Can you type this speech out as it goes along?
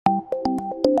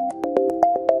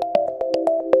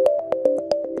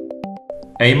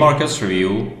AMarkets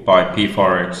review by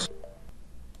PFOREX.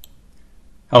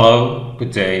 Hello, good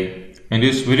day. In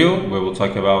this video, we will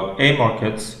talk about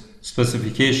AMarkets,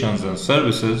 specifications and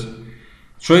services,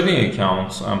 trading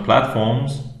accounts and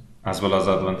platforms, as well as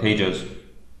advantages.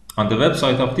 On the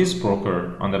website of this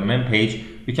broker, on the main page,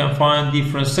 you can find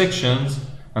different sections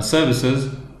and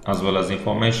services, as well as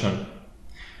information.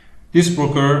 This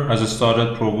broker has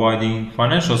started providing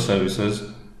financial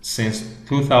services since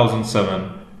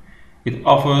 2007. It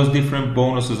offers different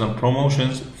bonuses and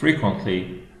promotions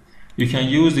frequently. You can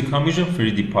use the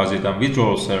commission-free deposit and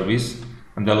withdrawal service,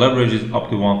 and the leverage is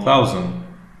up to 1,000.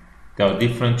 There are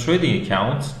different trading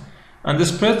accounts, and the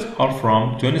spreads are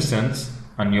from 20 cents,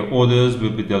 and your orders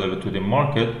will be delivered to the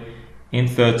market in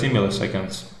 30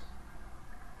 milliseconds.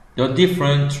 There are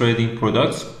different trading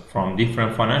products from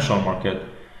different financial markets,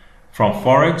 from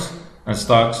forex and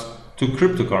stocks to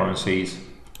cryptocurrencies.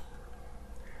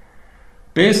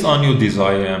 Based on your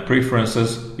desire and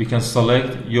preferences, you can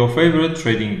select your favorite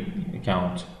trading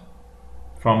account.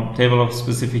 From table of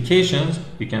specifications,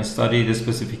 you can study the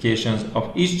specifications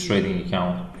of each trading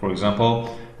account. For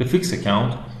example, the fixed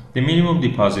account, the minimum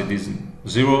deposit is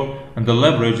 0 and the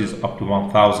leverage is up to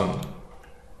 1,000.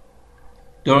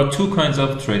 There are two kinds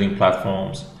of trading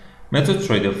platforms,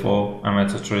 MetaTrader 4 and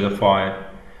MetaTrader 5.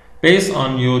 Based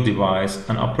on your device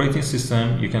and operating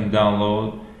system, you can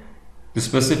download the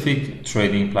specific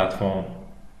trading platform.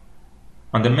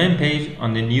 On the main page,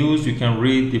 on the news, you can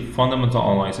read the fundamental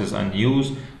analysis and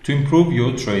news to improve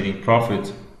your trading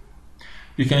profit.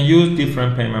 You can use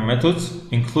different payment methods,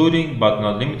 including but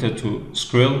not limited to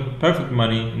Skrill, Perfect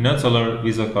Money, Neteller,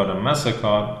 Visa Card and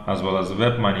MasterCard, as well as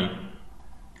Web Money.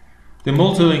 The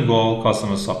multilingual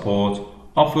customer support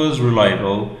offers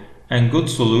reliable and good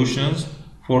solutions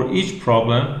for each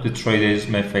problem the traders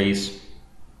may face.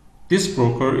 This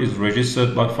broker is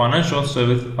registered by Financial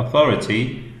Service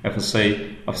Authority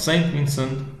 (FSA) of St.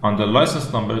 Vincent under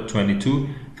license number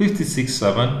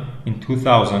 22567 in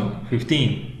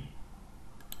 2015.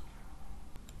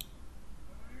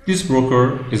 This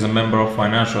broker is a member of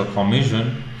Financial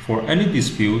Commission for any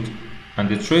dispute, and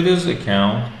the trader's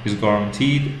account is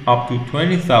guaranteed up to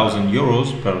 20,000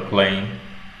 euros per claim.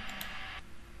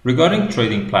 Regarding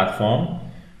trading platform,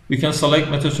 you can select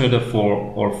MetaTrader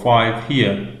 4 or 5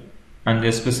 here, and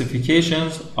the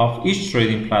specifications of each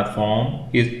trading platform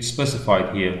is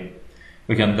specified here.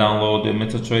 You can download the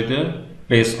MetaTrader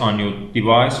based on your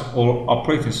device or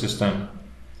operating system.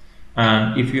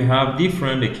 And if you have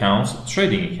different accounts,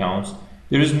 trading accounts,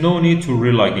 there is no need to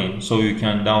re-log in, so you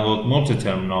can download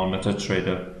multi-terminal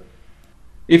MetaTrader.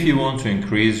 If you want to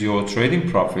increase your trading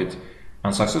profit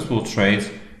and successful trades,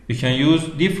 you can use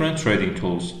different trading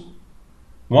tools.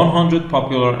 100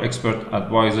 popular expert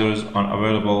advisors are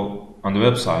available on the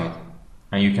website,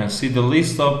 and you can see the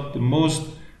list of the most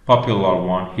popular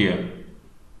one here.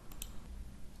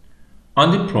 On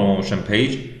the promotion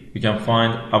page, you can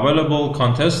find available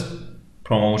contests,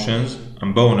 promotions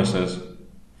and bonuses.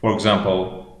 For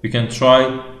example, you can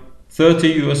try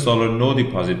 $30 no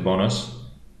deposit bonus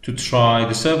to try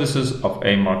the services of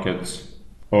AMarkets,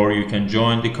 or you can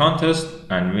join the contest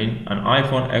and win an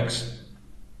iPhone X.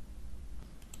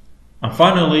 And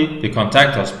finally, the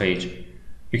contact us page.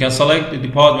 You can select the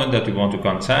department that you want to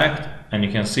contact, and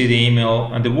you can see the email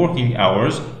and the working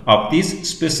hours of this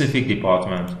specific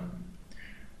department.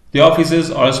 The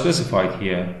offices are specified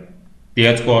here. The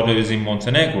headquarters is in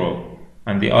Montenegro,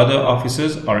 and the other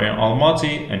offices are in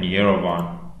Almaty and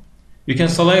Yerevan. You can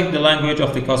select the language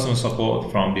of the customer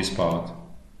support from this part.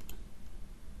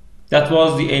 That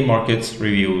was the AMarkets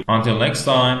review. Until next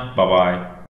time, bye bye.